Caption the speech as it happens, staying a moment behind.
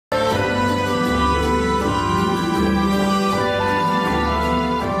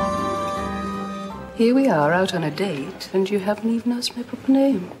Here we are, out on a date, and you haven't even asked my proper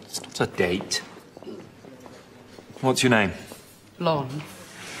name. It's not a date. What's your name? Blonde.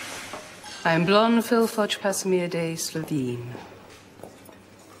 I'm Blonde Philfoch Pasimir de Slovene.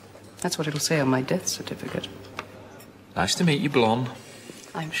 That's what it'll say on my death certificate. Nice to meet you, Blonde.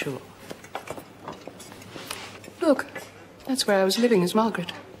 I'm sure. Look, that's where I was living as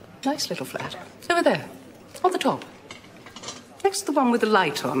Margaret. Nice little flat. Over there, on the top. Next to the one with the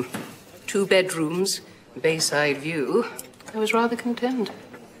light on. 2 bedrooms, bayside view. I was rather content.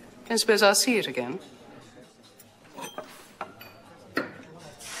 I suppose I'll see it again.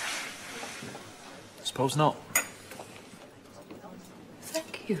 Suppose not.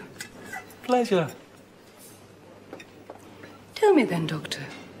 Thank you. Pleasure. Tell me then, Doctor,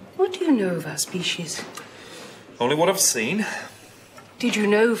 what do you know of our species? Only what I've seen. Did you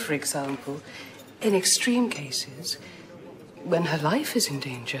know, for example, in extreme cases, when her life is in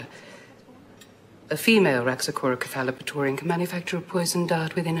danger, a female Raxacora cephalopatorium can manufacture a poison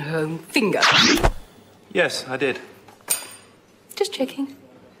dart within her own finger? Yes, I did. Just checking.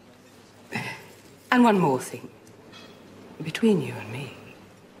 And one more thing. Between you and me.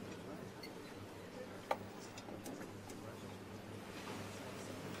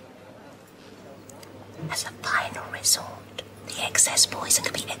 As a final resort, the excess poison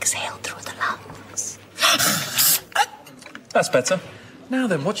can be exhaled through the lungs. That's better. Now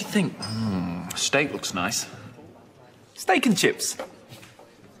then, what do you think? Steak looks nice. Steak and chips.